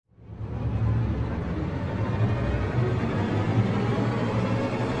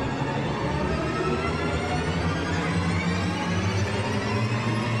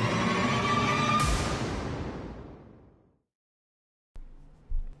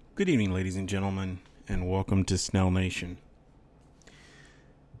Good evening, ladies and gentlemen, and welcome to Snell Nation.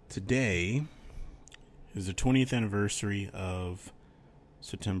 Today is the 20th anniversary of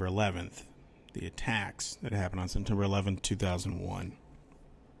September 11th, the attacks that happened on September 11th, 2001.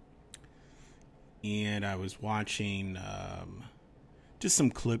 And I was watching just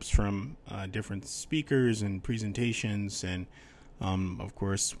some clips from different speakers and presentations, and of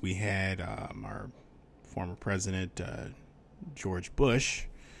course, we had our former president, George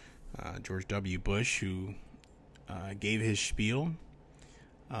W. Bush, who gave his spiel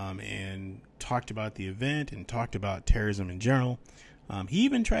and talked about the event and talked about terrorism in general. He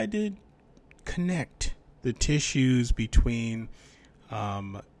even tried to connect the tissues between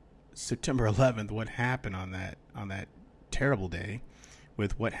September 11th, what happened on that terrible day,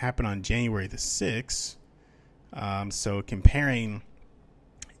 with what happened on January the 6th. So comparing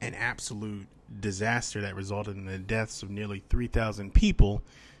an absolute disaster that resulted in the deaths of nearly 3,000 people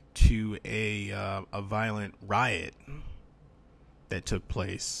to a violent riot that took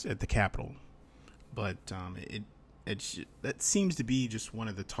place at the Capitol. But that seems to be just one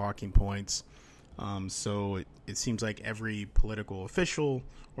of the talking points. So it seems like every political official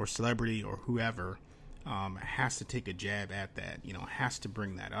or celebrity or whoever has to take a jab at that, has to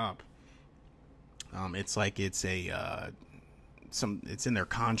bring that up. It's like it's it's in their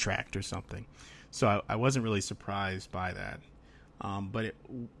contract or something. So I wasn't really surprised by that. But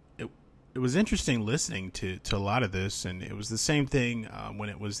it was interesting listening to a lot of this, and it was the same thing when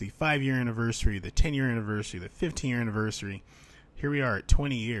it was the 5-year anniversary, the 10-year anniversary, the 15-year anniversary. Here we are at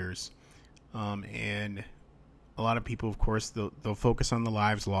 20 years, and a lot of people, of course, they'll focus on the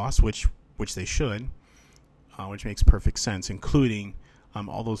lives lost, which they should, which makes perfect sense, including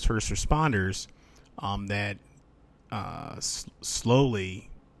all those first responders that slowly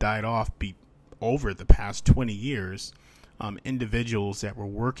died off over the past 20 years. Individuals that were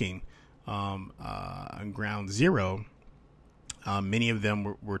working on ground zero, many of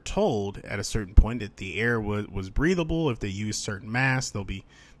them were told at a certain point that the air was breathable. If they used certain masks, they'll be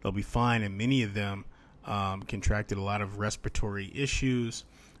fine. And many of them contracted a lot of respiratory issues,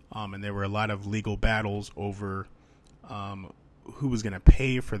 and there were a lot of legal battles over who was going to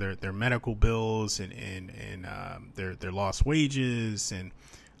pay for their medical bills and their lost wages and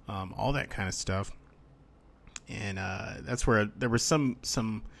all that kind of stuff. And that's where there were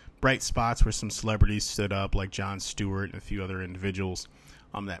some bright spots where some celebrities stood up, like Jon Stewart and a few other individuals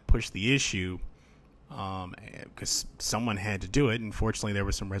that pushed the issue because someone had to do it. And fortunately, there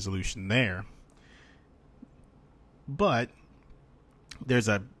was some resolution there. But there's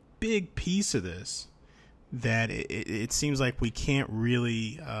a big piece of this that it seems like we can't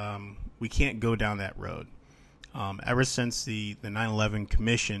really we can't go down that road. Ever since the 9/11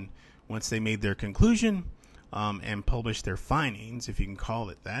 Commission, once they made their conclusion and published their findings, if you can call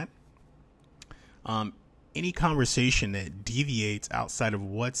it that, any conversation that deviates outside of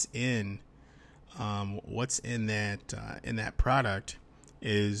what's in that product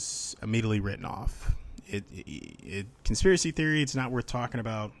is immediately written off. Conspiracy theory, it's not worth talking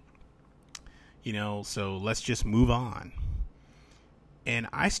about, so let's just move on. And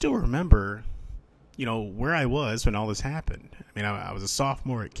I still remember, where I was when all this happened. I mean, I was a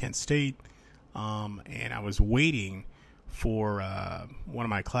sophomore at Kent State, and I was waiting for one of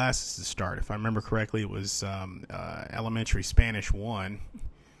my classes to start. If I remember correctly, it was elementary Spanish 1,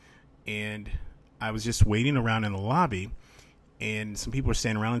 and I was just waiting around in the lobby, and some people were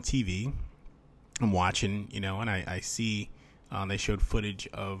standing around the TV. I'm watching, and I see they showed footage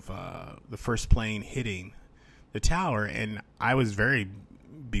of the first plane hitting the tower, and I was very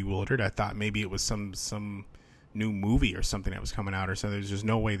bewildered. I thought maybe it was some new movie or something that was coming out or something. There's just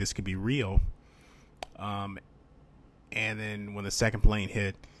no way this could be real. And then when the second plane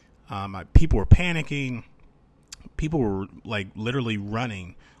hit, people were panicking. People were like literally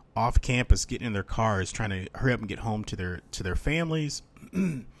running off campus, getting in their cars, trying to hurry up and get home to their families,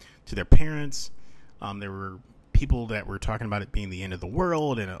 to their parents. There were people that were talking about it being the end of the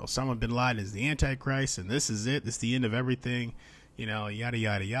world, and Osama bin Laden is the Antichrist, and this is it. This is the end of everything, yada,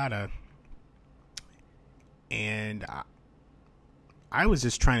 yada, yada. And I was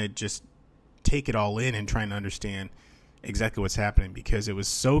just trying to just take it all in and trying to understand exactly what's happening, because it was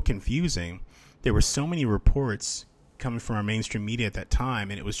so confusing. There were so many reports coming from our mainstream media at that time,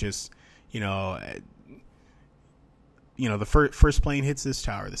 and it was just, the first plane hits this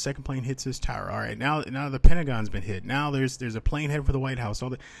tower, the second plane hits this tower. All right, now the Pentagon's been hit. Now there's a plane headed for the White House.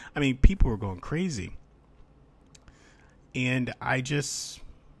 People were going crazy, and I just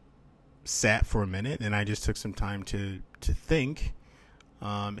sat for a minute, and I just took some time to think,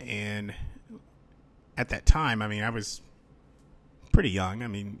 and at that time, I was pretty young. I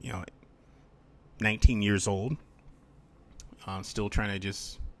mean, 19 years old. Still trying to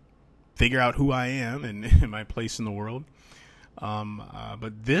just figure out who I am and my place in the world.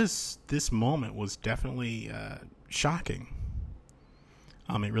 But this moment was definitely shocking.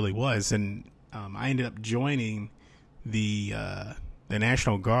 It really was, and I ended up joining the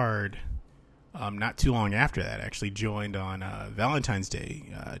National Guard not too long after that. I actually joined on Valentine's Day,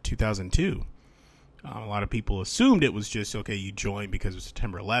 2002. A lot of people assumed it was just, okay, you joined because of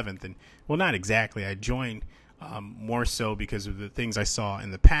September 11th. And, well, not exactly. I joined more so because of the things I saw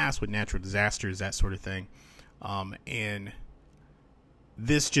in the past with natural disasters, that sort of thing. And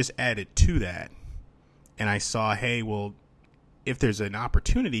this just added to that. And I saw, hey, well, if there's an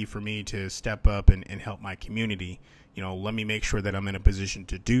opportunity for me to step up and help my community, let me make sure that I'm in a position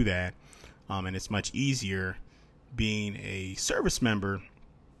to do that. And it's much easier being a service member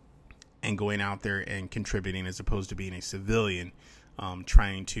and going out there and contributing as opposed to being a civilian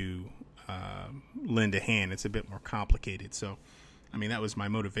trying to lend a hand. It's a bit more complicated. So, that was my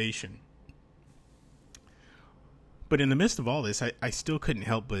motivation. But in the midst of all this, I still couldn't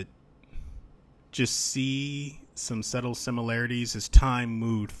help but just see some subtle similarities as time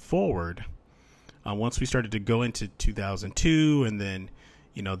moved forward. Once we started to go into 2002, and then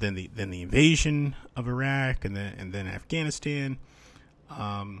then the invasion of Iraq, and then Afghanistan.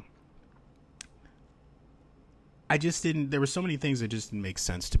 I just didn't. There were so many things that just didn't make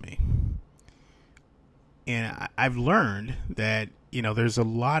sense to me, and I've learned that there's a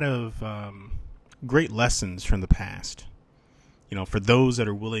lot of great lessons from the past. For those that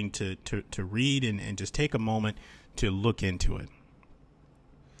are willing to read and just take a moment to look into it.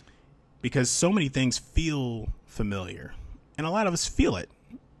 Because so many things feel familiar. And a lot of us feel it.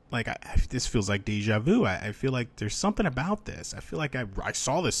 Like, this feels like deja vu. I feel like there's something about this. I feel like I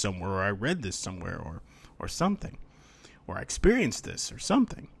saw this somewhere, or I read this somewhere, or something. Or I experienced this, or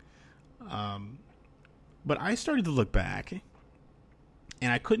something. But I started to look back,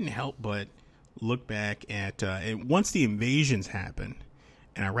 and I couldn't help but look back at and once the invasions happened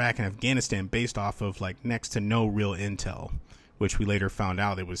in Iraq and Afghanistan, based off of like next to no real intel, which we later found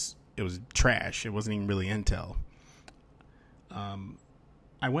out it was trash. It wasn't even really intel.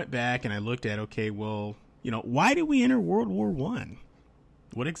 I went back and I looked at, okay, well, why did we enter World War I?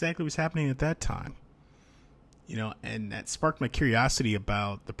 What exactly was happening at that time? And that sparked my curiosity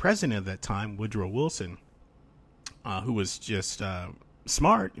about the president of that time, Woodrow Wilson, who was just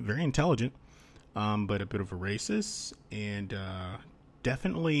smart, very intelligent, but a bit of a racist, and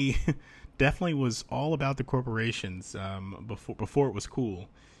definitely was all about the corporations before it was cool.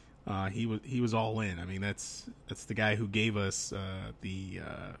 He was all in. That's the guy who gave us the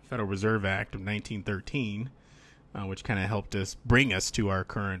Federal Reserve Act of 1913, which kind of helped us bring us to our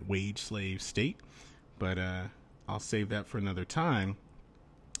current wage slave state. But I'll save that for another time.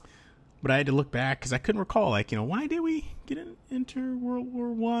 But I had to look back because I couldn't recall, why did we enter World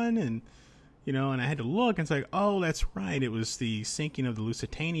War One? And I had to look, and it's like, oh, that's right. It was the sinking of the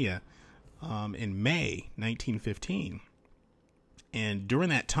Lusitania in May 1915. And during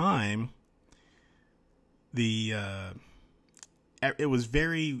that time, it was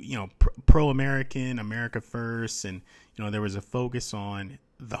very, pro-American, America first. And, there was a focus on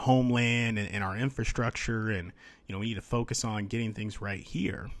the homeland and our infrastructure. And, we need to focus on getting things right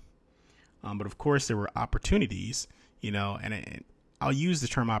here. But of course, there were opportunities, and I'll use the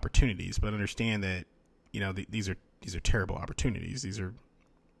term opportunities, but understand that, these are terrible opportunities. These are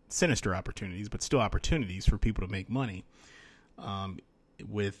sinister opportunities, but still opportunities for people to make money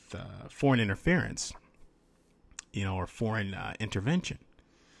with foreign interference, or foreign intervention.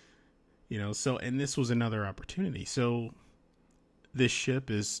 So, and this was another opportunity. So this ship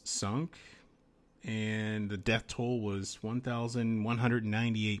is sunk, and the death toll was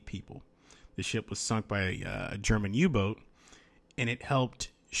 1,198 people. The ship was sunk by a German U-boat, and it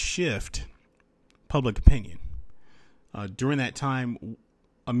helped shift public opinion. During that time,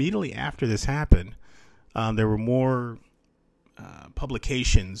 immediately after this happened, there were more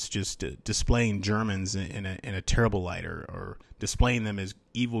publications just displaying Germans in a terrible light, or displaying them as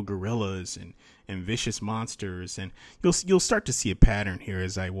evil guerrillas and vicious monsters. And you'll start to see a pattern here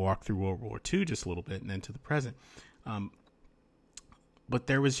as I walk through World War II just a little bit and then to the present. But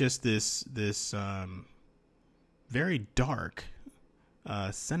there was just this very dark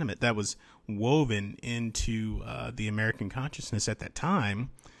sentiment that was woven into the American consciousness at that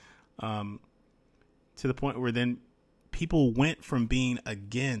time, to the point where then people went from being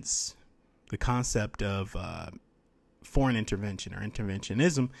against the concept of foreign intervention or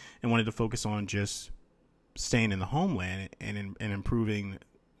interventionism and wanted to focus on just staying in the homeland and improving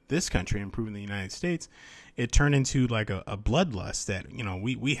this country, improving the United States, it turned into like a bloodlust that,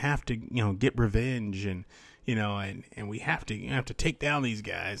 we have to, get revenge and, and we have to take down these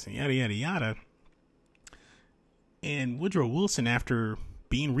guys and yada, yada, yada. And Woodrow Wilson, after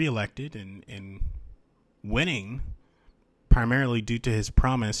being reelected and winning, primarily due to his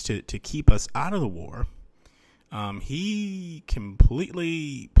promise to keep us out of the war, he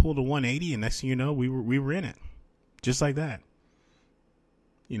completely pulled a 180, and next thing you know, we were in it, just like that.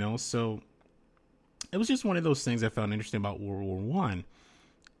 So it was just one of those things I found interesting about World War One.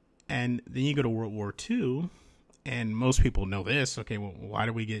 And then you go to World War II, and most people know this. Okay, well, why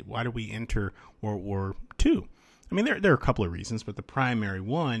do we enter World War II? I mean, there are a couple of reasons, but the primary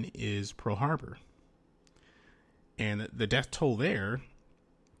one is Pearl Harbor. And the death toll there,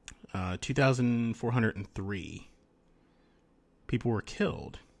 2,403 people were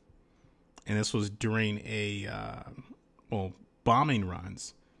killed. And this was during bombing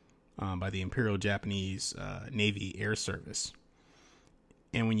runs by the Imperial Japanese Navy Air Service.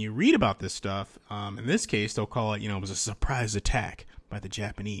 And when you read about this stuff, in this case, they'll call it, it was a surprise attack by the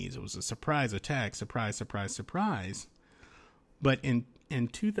Japanese. It was a surprise attack, surprise, surprise, surprise. But in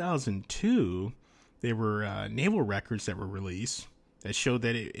 2002, there were naval records that were released that showed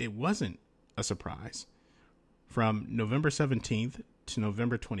that it wasn't a surprise. From November 17th to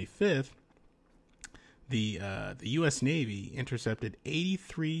November 25th, the U.S. Navy intercepted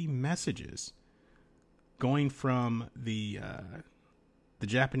 83 messages going from the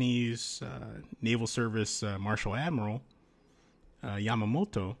Japanese Naval Service Marshal Admiral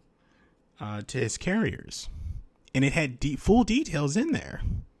Yamamoto to his carriers. And it had full details in there.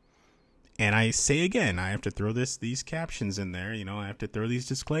 And I say again, I have to throw these captions in there. I have to throw these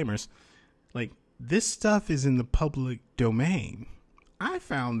disclaimers. Like, this stuff is in the public domain. I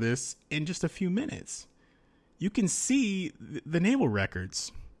found this in just a few minutes. You can see the naval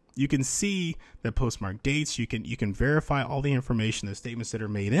records. You can see the postmark dates. You can verify all the information, the statements that are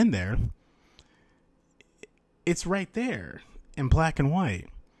made in there. It's right there in black and white.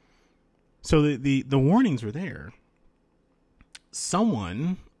 So the warnings were there.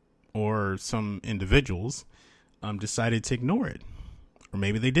 Someone or some individuals decided to ignore it, or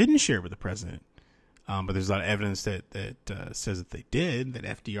maybe they didn't share it with the president. But there's a lot of evidence that says that they did, that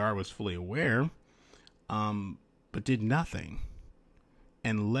FDR was fully aware, but did nothing,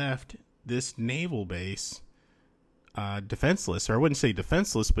 and left this naval base defenseless. Or I wouldn't say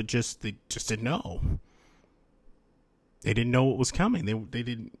defenseless, but they just didn't know. They didn't know what was coming. They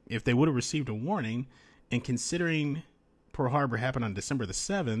didn't. If they would have received a warning, and considering Pearl Harbor happened on December the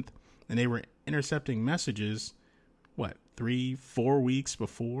 7th, and they were intercepting messages, 3-4 weeks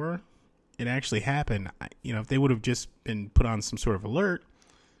before it actually happened. If they would have just been put on some sort of alert,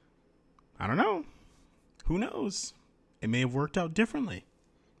 I don't know. Who knows? It may have worked out differently,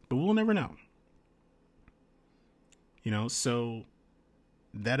 but we'll never know. So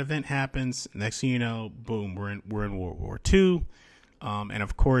that event happens. Next thing you know, boom, we're in World War II. And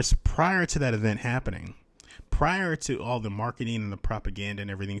of course, prior to that event happening, prior to all the marketing and the propaganda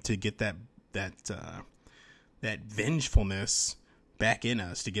and everything to get that vengefulness back in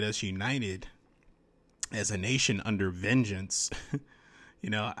us, to get us united as a nation under vengeance,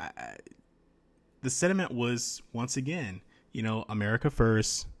 the sentiment was, once again, America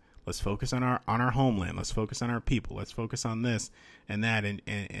first. Let's focus on our homeland. Let's focus on our people. Let's focus on this and that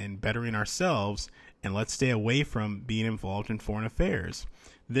and bettering ourselves. And let's stay away from being involved in foreign affairs.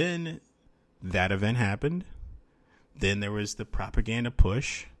 Then that event happened. Then there was the propaganda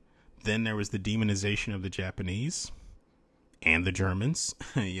push. Then there was the demonization of the Japanese and the Germans,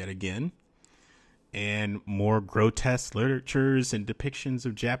 yet again. And more grotesque literatures and depictions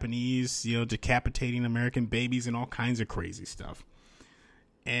of Japanese, decapitating American babies and all kinds of crazy stuff.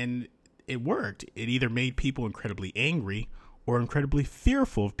 And it worked. It either made people incredibly angry or incredibly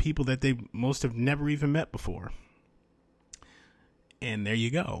fearful of people that they most have never even met before. And there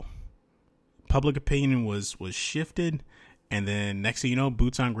you go. Public opinion was shifted, and then next thing you know,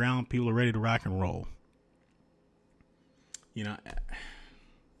 boots on ground, people are ready to rock and roll.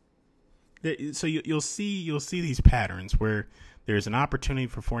 So you'll see these patterns where there's an opportunity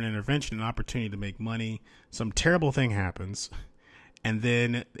for foreign intervention, an opportunity to make money. Some terrible thing happens, and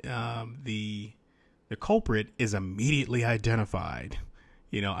then the culprit is immediately identified.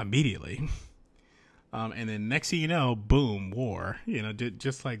 Immediately, and then next thing you know, boom, war.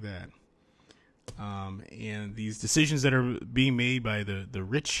 Just like that. And these decisions that are being made by the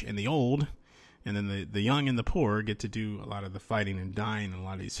rich and the old, and then the young and the poor get to do a lot of the fighting and dying in a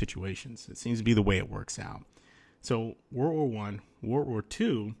lot of these situations. It seems to be the way it works out. So World War I, World War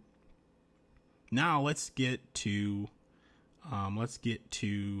II. Now let's get to Let's get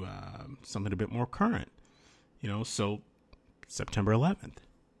to something a bit more current. So September 11th,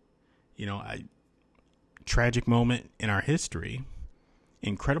 a tragic moment in our history,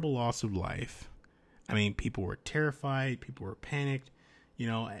 incredible loss of life. I mean, people were terrified, people were panicked,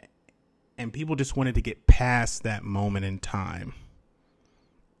 and people just wanted to get past that moment in time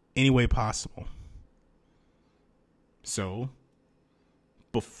any way possible. So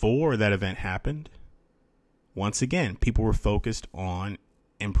before that event happened, once again, people were focused on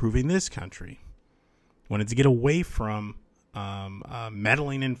improving this country, wanted to get away from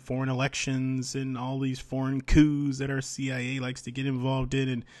meddling in foreign elections and all these foreign coups that our CIA likes to get involved in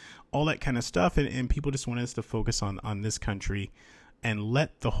and all that kind of stuff. And people just wanted us to focus on this country and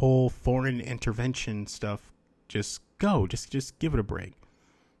let the whole foreign intervention stuff just go. Just give it a break.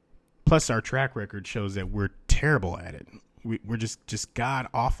 Plus, our track record shows that we're terrible at it. We're just god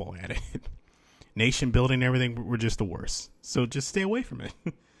awful at it. Nation building, everything, we're just the worst. So just stay away from it.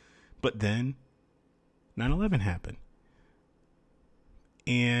 But then 9/11 happened.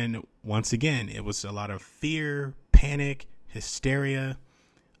 And once again, it was a lot of fear, panic, hysteria.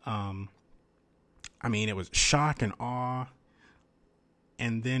 It was shock and awe.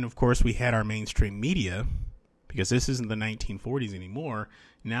 And then, of course, we had our mainstream media, because this isn't the 1940s anymore.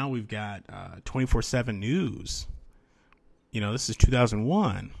 Now we've got 24/7 news. This is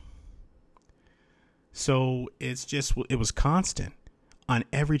 2001. So it was constant on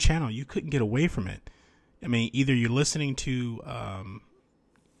every channel. You couldn't get away from it. I mean, either you're listening to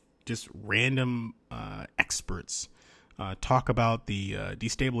just random experts talk about the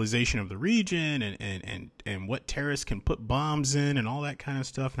destabilization of the region and what terrorists can put bombs in and all that kind of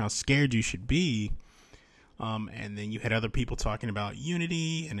stuff and how scared you should be. And then you had other people talking about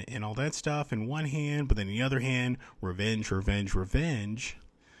unity and all that stuff in one hand, but then in the other hand, revenge.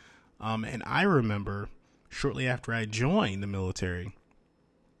 And I remember shortly after I joined the military,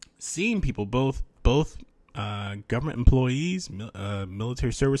 seeing people, both government employees,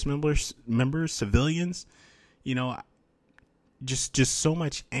 military service members, civilians, just so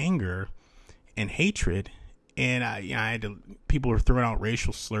much anger and hatred. And I had people were throwing out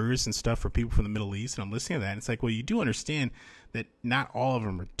racial slurs and stuff for people from the Middle East. And I'm listening to that. And it's like, well, you do understand that not all of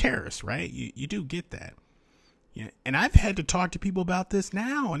them are terrorists, right? You do get that. Yeah. And I've had to talk to people about this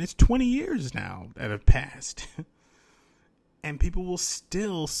now, and it's 20 years now that have passed. And people will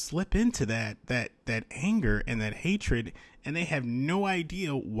still slip into that anger and that hatred, and they have no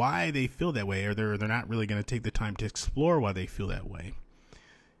idea why they feel that way, or they're not really going to take the time to explore why they feel that way.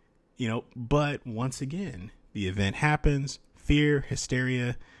 But once again, the event happens, fear,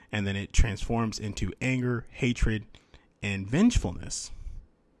 hysteria, and then it transforms into anger, hatred, and vengefulness.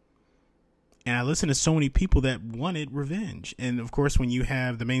 And I listen to so many people that wanted revenge. And of course, when you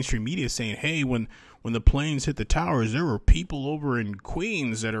have the mainstream media saying, hey, when the planes hit the towers, there were people over in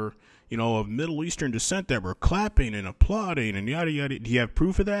Queens that are, of Middle Eastern descent that were clapping and applauding and yada, yada. Do you have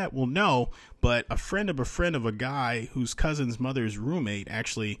proof of that? Well, no. But a friend of a guy whose cousin's mother's roommate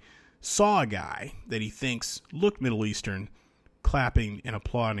actually saw a guy that he thinks looked Middle Eastern clapping and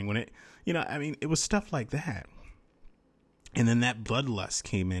applauding when it, it was stuff like that. And then that bloodlust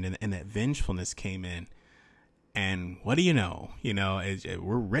came in and that vengefulness came in. And what do you know?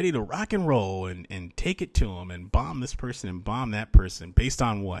 We're ready to rock and roll and take it to them and bomb this person and bomb that person based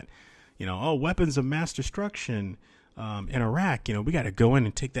on what? Weapons of mass destruction in Iraq. We got to go in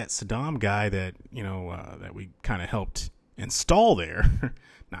and take that Saddam guy that, that we kind of helped install there.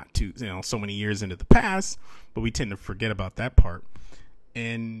 Not too, so many years into the past, but we tend to forget about that part.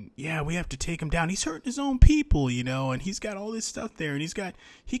 And yeah, we have to take him down. He's hurting his own people, and he's got all this stuff there, and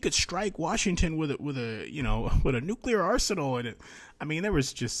he could strike Washington with a nuclear arsenal. And it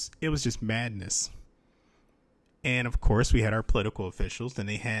was just madness. And of course, we had our political officials, and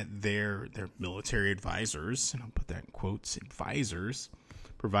they had their military advisors, and I'll put that in quotes, advisors,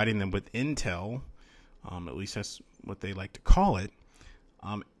 providing them with intel. At least that's what they like to call it.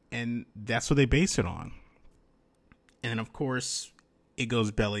 And that's what they base it on. And of course, it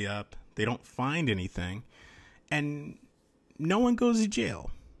goes belly up. They don't find anything, and no one goes to jail.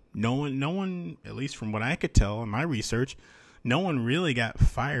 No one, at least from what I could tell in my research, no one really got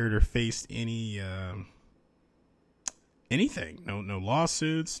fired or faced anything. No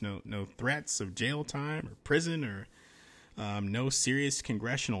lawsuits, no threats of jail time or prison, or no serious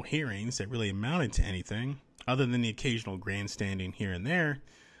congressional hearings that really amounted to anything other than the occasional grandstanding here and there.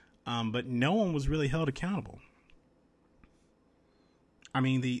 But no one was really held accountable.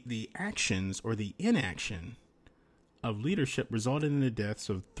 The actions or the inaction of leadership resulted in the deaths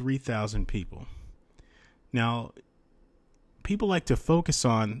of 3,000 people. Now, people like to focus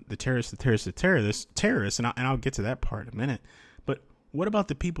on the terrorists, and I'll get to that part in a minute. But what about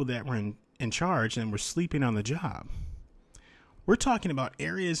the people that were in charge and were sleeping on the job? We're talking about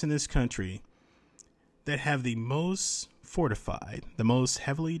areas in this country that have the most fortified, the most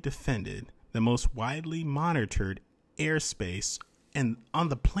heavily defended, the most widely monitored airspace and on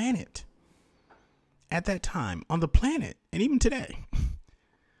the planet. At that time, on the planet, and even today.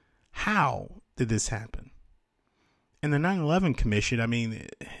 How did this happen? And the 9/11 Commission, I mean,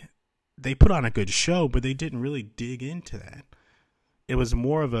 they put on a good show, but they didn't really dig into that. It was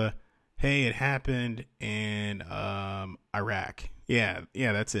more of a, hey, it happened in Iraq. Yeah,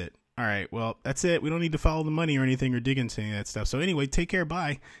 that's it. All right, well, that's it. We don't need to follow the money or anything or dig into any of that stuff. So anyway, take care,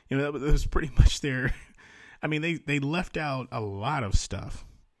 bye. You know, that was pretty much their, I mean, they left out a lot of stuff.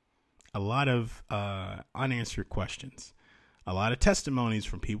 A lot of unanswered questions, a lot of testimonies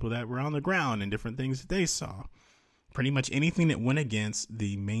from people that were on the ground and different things that they saw. Pretty much anything that went against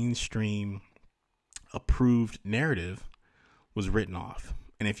the mainstream approved narrative was written off.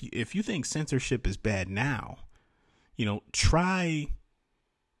 And if you think censorship is bad now, you know, trying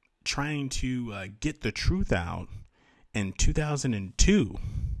to get the truth out in 2002.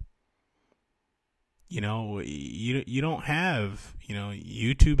 You know, you don't have, you know,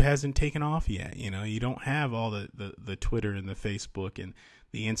 YouTube hasn't taken off yet. You know, you don't have all the Twitter and the Facebook and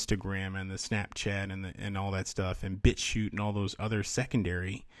the Instagram and the Snapchat and all that stuff and BitChute and all those other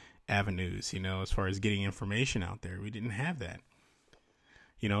secondary avenues, you know, as far as getting information out there. We didn't have that.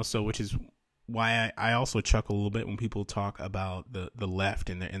 You know, so which is why I also chuckle a little bit when people talk about the left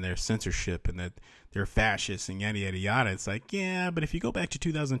and their censorship and that they're fascists and yada, yada, yada. It's like, yeah, but if you go back to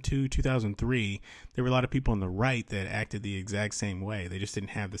 2002, 2003, there were a lot of people on the right that acted the exact same way. They just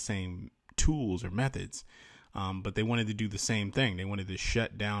didn't have the same tools or methods. But they wanted to do the same thing. They wanted to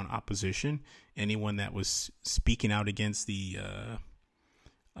shut down opposition. Anyone that was speaking out against the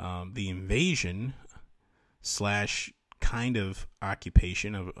invasion / kind of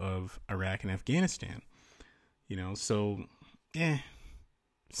occupation of Iraq and Afghanistan, you know, so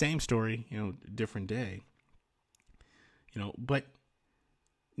same story, you know, different day, you know, but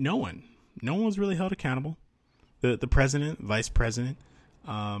no one was really held accountable. The president, vice president,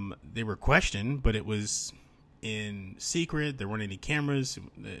 they were questioned, but it was in secret. There weren't any cameras.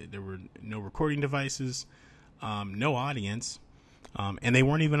 There were no recording devices, no audience, and they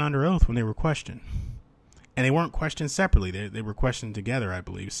weren't even under oath when they were questioned. And they weren't questioned separately. They were questioned together, I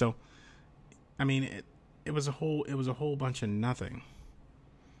believe. So, I mean, it was a whole bunch of nothing.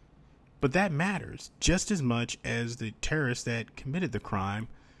 But that matters just as much as the terrorists that committed the crime.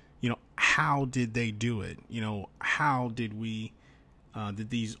 You know, how did they do it? You know, how did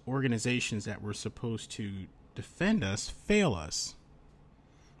these organizations that were supposed to defend us fail us?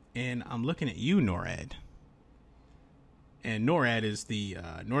 And I'm looking at you, NORAD. And NORAD is the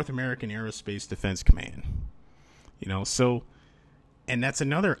North American Aerospace Defense Command. You know, so, and that's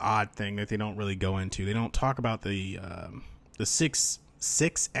another odd thing that they don't really go into. They don't talk about the six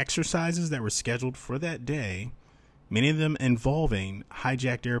exercises that were scheduled for that day, many of them involving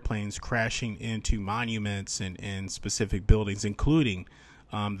hijacked airplanes crashing into monuments and specific buildings, including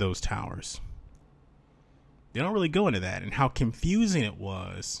those towers. They don't really go into that and how confusing it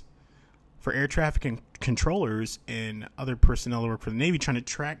was for air traffic controllers and other personnel that work for the Navy trying to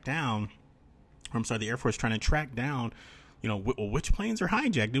track down, the Air Force trying to track down, you know, which planes are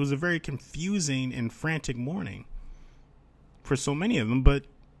hijacked. It was a very confusing and frantic morning for so many of them, but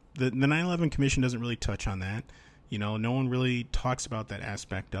the 9/11 Commission doesn't really touch on that. You know, no one really talks about that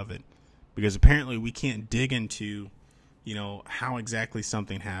aspect of it because apparently we can't dig into, you know, how exactly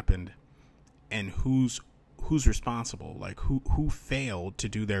something happened and who's responsible, like who failed to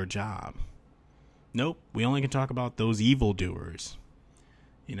do their job. Nope, we only can talk about those evildoers,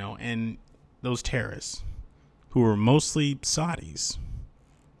 you know, and those terrorists who were mostly Saudis.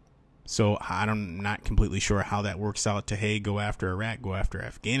 So I'm not completely sure how that works out to, hey, go after Iraq, go after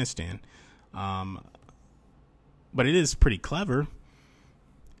Afghanistan. But it is pretty clever,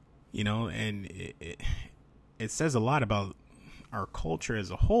 you know, and it says a lot about our culture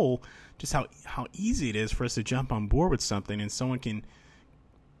as a whole, just how easy it is for us to jump on board with something and someone can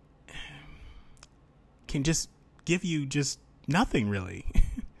just give you just nothing really.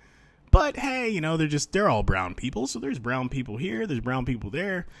 But hey, you know, they're all brown people. So there's brown people here, there's brown people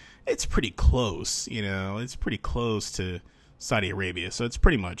there. It's pretty close, you know, it's pretty close to Saudi Arabia. So it's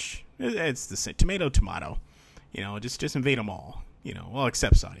pretty much, it's the same, tomato, you know, just invade them all, you know, well,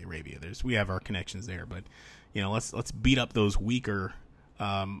 except Saudi Arabia. We have our connections there, but you know, let's beat up those weaker,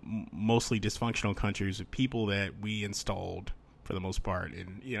 mostly dysfunctional countries with people that we installed for the most part.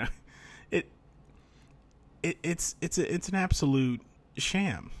 And, you know, it's an absolute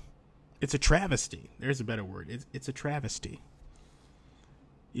sham. It's a travesty. There's a better word. It's a travesty.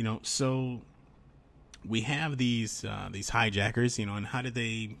 So we have these hijackers, and how did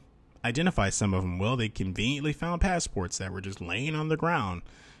they identify some of them? Well, they conveniently found passports that were just laying on the ground,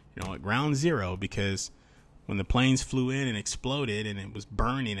 at ground zero, because when the planes flew in and exploded and it was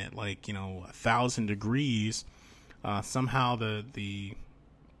burning at 1,000 degrees, somehow the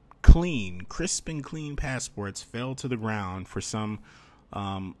crisp and clean passports fell to the ground for some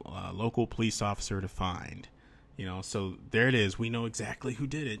local police officer to find. So there it is. We know exactly who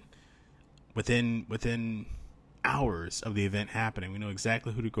did it. Within hours of the event happening, we know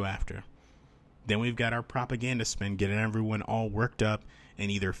exactly who to go after. Then we've got our propaganda spin, getting everyone all worked up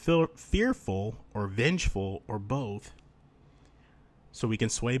and either fearful or vengeful or both, so we can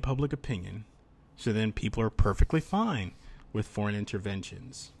sway public opinion. So then people are perfectly fine with foreign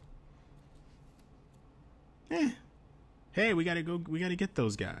interventions. Hey, we gotta get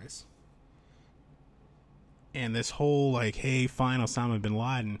those guys. And this whole hey, fine, Osama bin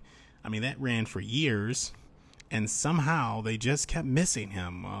Laden, that ran for years, and somehow they just kept missing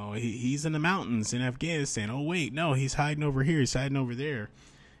him. Oh, he's in the mountains in Afghanistan. Oh, wait, no, he's hiding over here. He's hiding over there.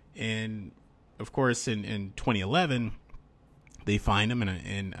 And, of course, in 2011, they find him,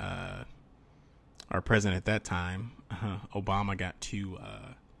 and our president at that time, Obama, got to,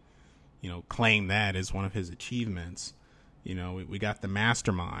 claim that as one of his achievements. We got the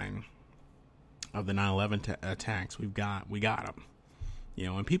mastermind of the 9/11 attacks. We got him.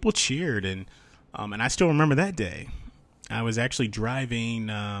 And people cheered, and I still remember that day. I was actually driving.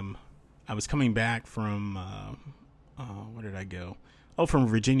 I was coming back from where did I go? Oh, from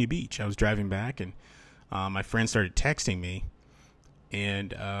Virginia Beach. I was driving back, and my friends started texting me,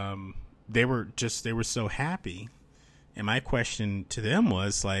 and they were so happy. And my question to them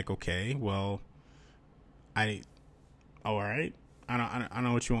was okay, well, all right. I don't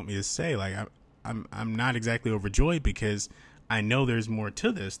know what you want me to say. I'm not exactly overjoyed, because I know there's more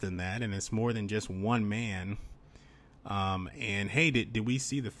to this than that, and it's more than just one man. And hey, did we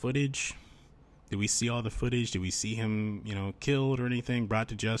see the footage? Did we see all the footage? Did we see him, killed or anything, brought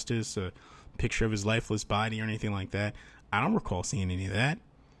to justice, a picture of his lifeless body or anything like that? I don't recall seeing any of that.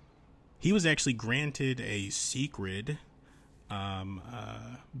 He was actually granted a secret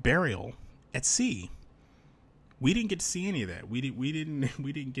burial at sea. We didn't get to see any of that. We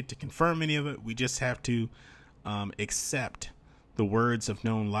didn't get to confirm any of it. We just have to accept the words of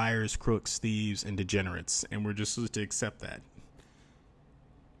known liars, crooks, thieves, and degenerates, and we're just supposed to accept that.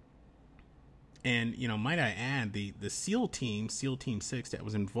 And might I add, the SEAL Team 6, that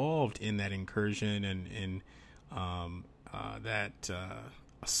was involved in that incursion and that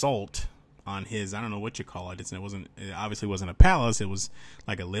assault on his, I don't know what you call it. It obviously wasn't a palace. It was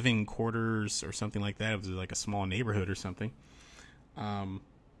like a living quarters or something like that. It was like a small neighborhood or something. But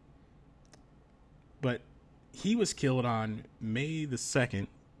he was killed on May the 2nd,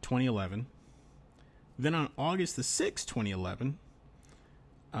 2011. Then on August the 6th, 2011,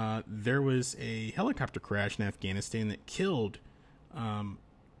 there was a helicopter crash in Afghanistan that killed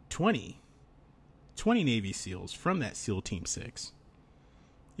 20 Navy SEALs from that SEAL Team 6.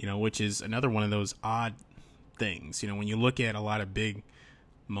 Which is another one of those odd things. When you look at a lot of big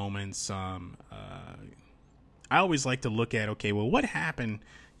moments, I always like to look at, okay, well, what happened,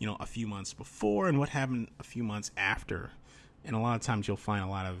 a few months before and what happened a few months after. And a lot of times you'll find a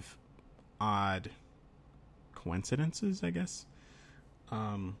lot of odd coincidences, I guess.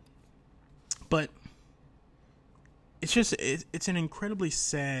 But it's an incredibly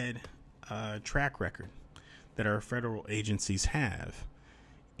sad track record that our federal agencies have,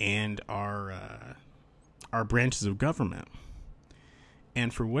 and our branches of government.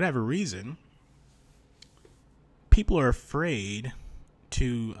 And for whatever reason, people are afraid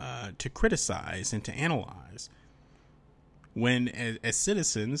to criticize and to analyze, when as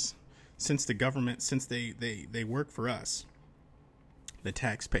citizens, since the government, since they work for us, the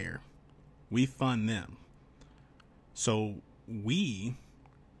taxpayer, we fund them. So we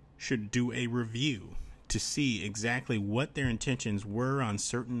should do a review to see exactly what their intentions were on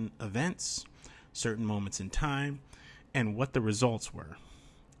certain events, certain moments in time, and what the results were.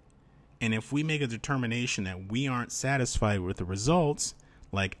 And if we make a determination that we aren't satisfied with the results,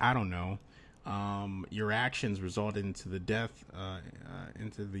 like, I don't know, your actions resulted into the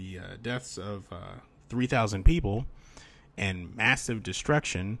deaths of 3,000 people, and massive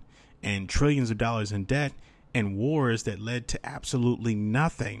destruction, and trillions of dollars in debt, and wars that led to absolutely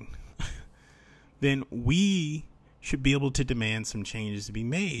nothing, then we should be able to demand some changes to be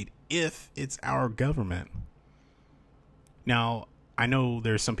made if it's our government. Now, I know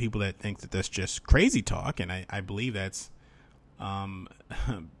there's some people that think that that's just crazy talk, and I believe that's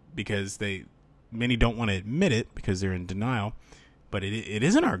because many don't want to admit it because they're in denial, but it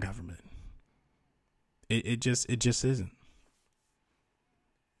isn't our government. It just isn't.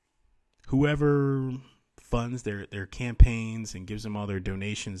 Whoever funds their campaigns and gives them all their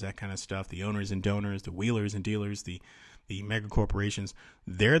donations, that kind of stuff, the owners and donors, the wheelers and dealers, the mega corporations,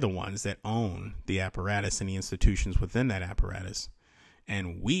 they're the ones that own the apparatus and the institutions within that apparatus.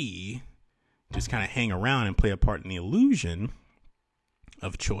 And we just kind of hang around and play a part in the illusion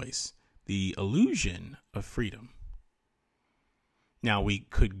of choice, the illusion of freedom. Now, we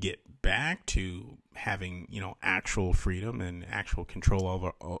could get back to having, actual freedom and actual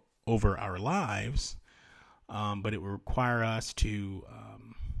control over our lives, but it would require us to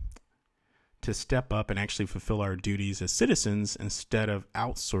step up and actually fulfill our duties as citizens instead of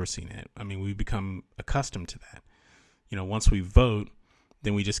outsourcing it. I mean, we become accustomed to that. Once we vote,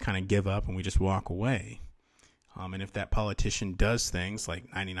 then we just kind of give up and we just walk away. And if that politician does things like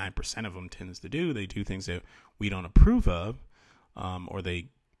 99% of them tends to do, they do things that we don't approve of, or they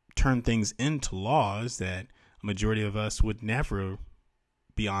turn things into laws that a majority of us would never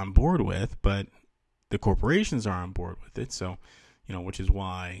be on board with, but the corporations are on board with it. So, which is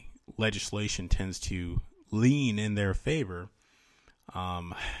why legislation tends to lean in their favor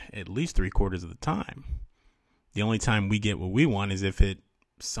at least 3/4 of the time. The only time we get what we want is if it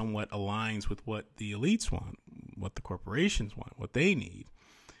somewhat aligns with what the elites want, what the corporations want, what they need.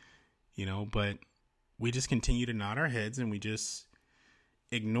 But we just continue to nod our heads and we just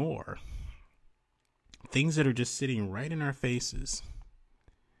ignore things that are just sitting right in our faces.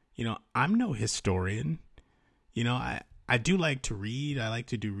 I'm no historian. I do like to read. I like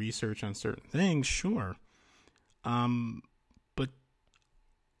to do research on certain things, sure. But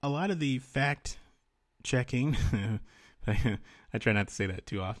a lot of the fact checking, I try not to say that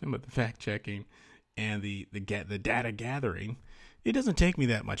too often, but the fact checking and the data gathering, it doesn't take me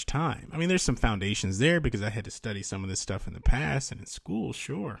that much time. I mean, there's some foundations there because I had to study some of this stuff in the past and in school,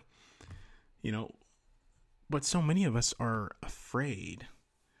 sure. But so many of us are afraid,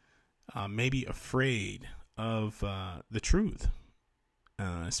 maybe afraid of the truth,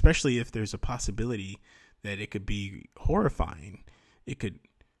 especially if there's a possibility that it could be horrifying. It could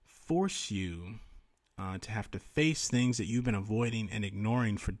force you to have to face things that you've been avoiding and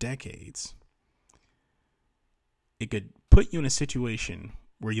ignoring for decades. It could put you in a situation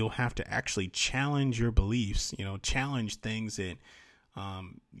where you'll have to actually challenge your beliefs, challenge things that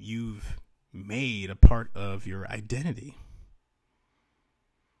you've made a part of your identity.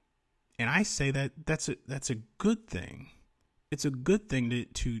 And I say that that's a good thing. It's a good thing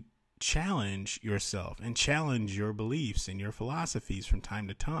to challenge yourself and challenge your beliefs and your philosophies from time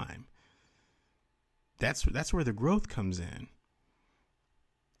to time. That's where the growth comes in.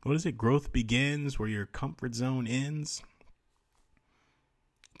 What is it? Growth begins where your comfort zone ends.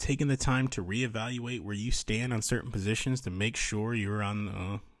 Taking the time to reevaluate where you stand on certain positions to make sure you're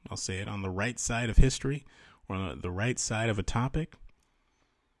on, I'll say it, on the right side of history or on the right side of a topic.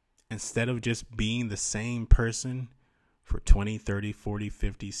 Instead of just being the same person for 20, 30, 40,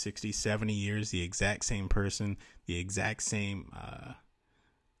 50, 60, 70 years, the exact same person, the exact same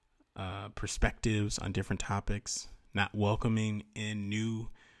perspectives on different topics, not welcoming in new,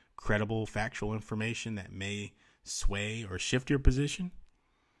 credible, factual information that may sway or shift your position.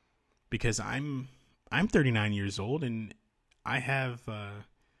 Because I'm 39 years old and I have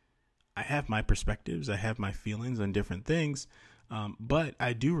my perspectives, I have my feelings on different things, but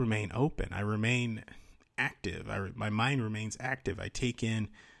I do remain open. I remain active. My mind remains active. I take in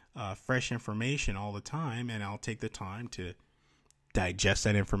fresh information all the time, and I'll take the time to digest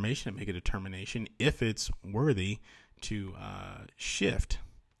that information and make a determination if it's worthy to shift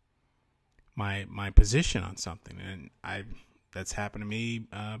my position on something. And that's happened to me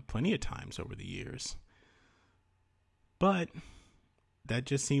plenty of times over the years. But that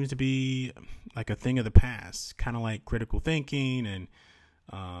just seems to be like a thing of the past, kind of like critical thinking and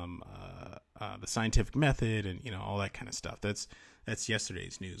the scientific method and, all that kind of stuff. That's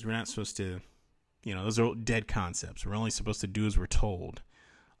yesterday's news. We're not supposed to, those are dead concepts. We're only supposed to do as we're told,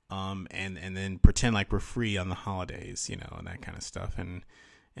 and then pretend like we're free on the holidays, and that kind of stuff.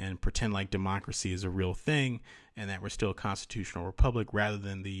 And pretend like democracy is a real thing and that we're still a constitutional republic rather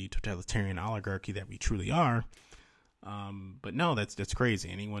than the totalitarian oligarchy that we truly are. But no, that's crazy.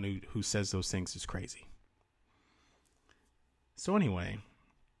 Anyone who says those things is crazy. So anyway,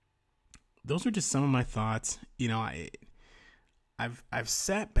 those are just some of my thoughts. I've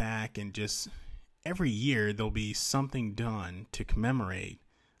sat back and just every year there'll be something done to commemorate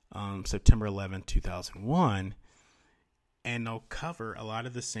September 11th, 2001. and they'll cover a lot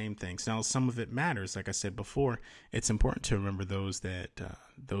of the same things. Now, some of it matters. Like I said before, it's important to remember those that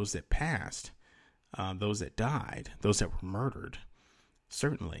passed, those that died, those that were murdered,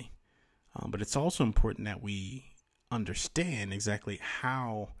 certainly. But it's also important that we understand exactly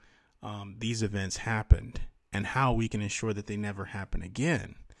how these events happened and how we can ensure that they never happen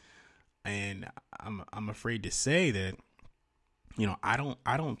again. And I'm afraid to say that, I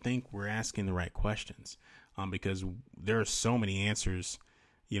don't think we're asking the right questions, because there are so many answers,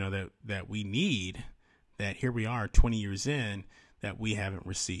 that we need, that here we are 20 years in that we haven't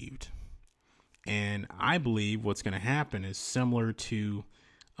received. And I believe what's going to happen is similar to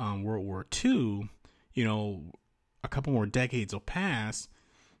World War II. A couple more decades will pass,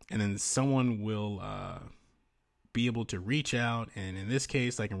 and then someone will be able to reach out. And in this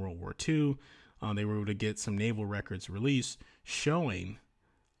case, like in World War II, they were able to get some naval records released showing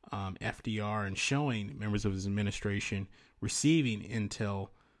FDR and showing members of his administration receiving intel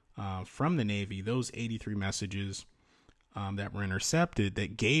from the Navy, those 83 messages that were intercepted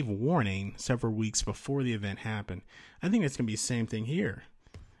that gave warning several weeks before the event happened. I think it's going to be the same thing here.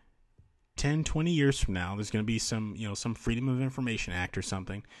 10, 20 years from now, there's going to be some Freedom of Information Act or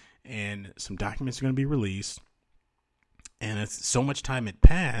something, and some documents are going to be released. And it's so much time had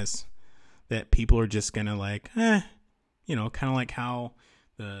passed that people are just going to kind of like how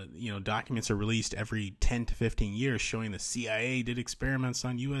the, documents are released every 10 to 15 years showing the CIA did experiments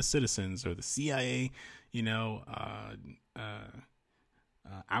on U.S. citizens, or the CIA,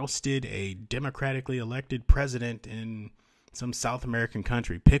 ousted a democratically elected president in some South American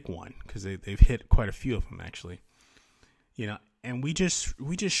country. Pick one, because they've hit quite a few of them, actually. And we just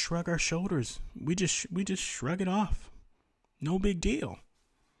shrug our shoulders. We just shrug it off. No big deal.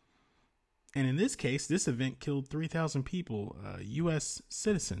 And in this case, this event killed 3,000 people, U.S.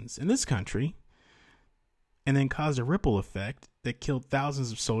 citizens in this country, and then caused a ripple effect that killed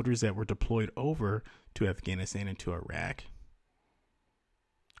thousands of soldiers that were deployed over to Afghanistan and to Iraq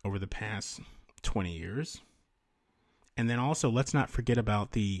over the past 20 years. And then also, let's not forget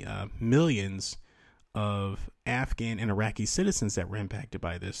about the millions of Afghan and Iraqi citizens that were impacted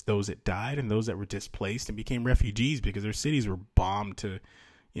by this, those that died and those that were displaced and became refugees because their cities were bombed to,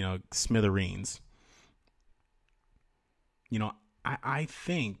 smithereens. I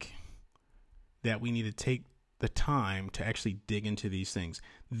think that we need to take the time to actually dig into these things.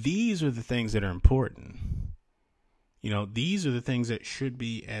 These are the things that are important. These are the things that should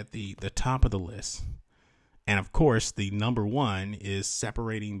be at the top of the list. And of course, the number one is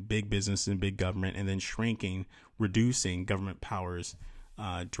separating big business and big government, and then reducing government powers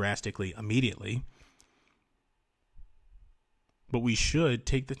drastically immediately. But we should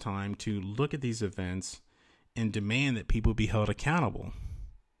take the time to look at these events and demand that people be held accountable.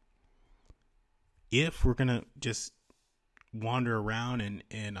 If we're going to just wander around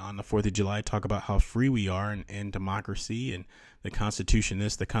and on the 4th of July talk about how free we are and democracy and the Constitution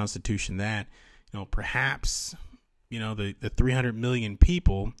this, the Constitution that, perhaps, the 300 million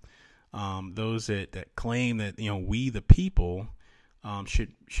people, those that claim that, we the people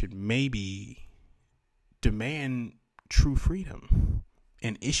should maybe demand true freedom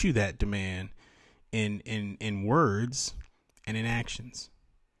and issue that demand in words and in actions.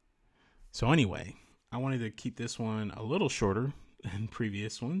 So anyway, I wanted to keep this one a little shorter than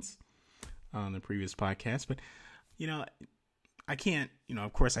previous ones on the previous podcast, but I can't,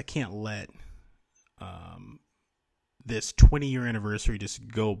 of course I can't let this 20-year anniversary just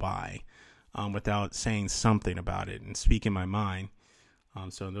go by without saying something about it and speaking my mind.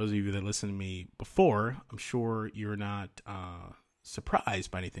 So those of you that listened to me before, I'm sure you're not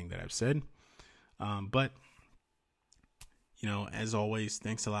surprised by anything that I've said. But, as always,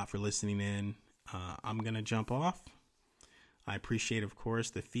 thanks a lot for listening in. I'm going to jump off. I appreciate, of course,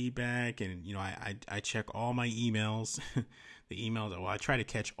 the feedback, and, I check all my emails, the emails. Well, I try to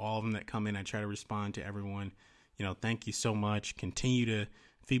catch all of them that come in. I try to respond to everyone. Thank you so much. Continue to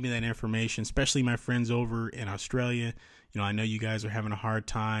feed me that information, especially my friends over in Australia. I know you guys are having a hard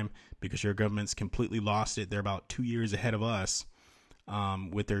time because your government's completely lost it. They're about 2 years ahead of us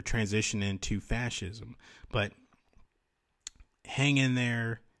with their transition into fascism. But hang in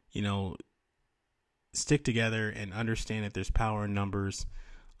there, stick together and understand that there's power in numbers.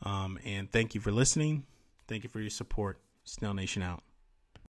 And thank you for listening. Thank you for your support. Snell Nation out.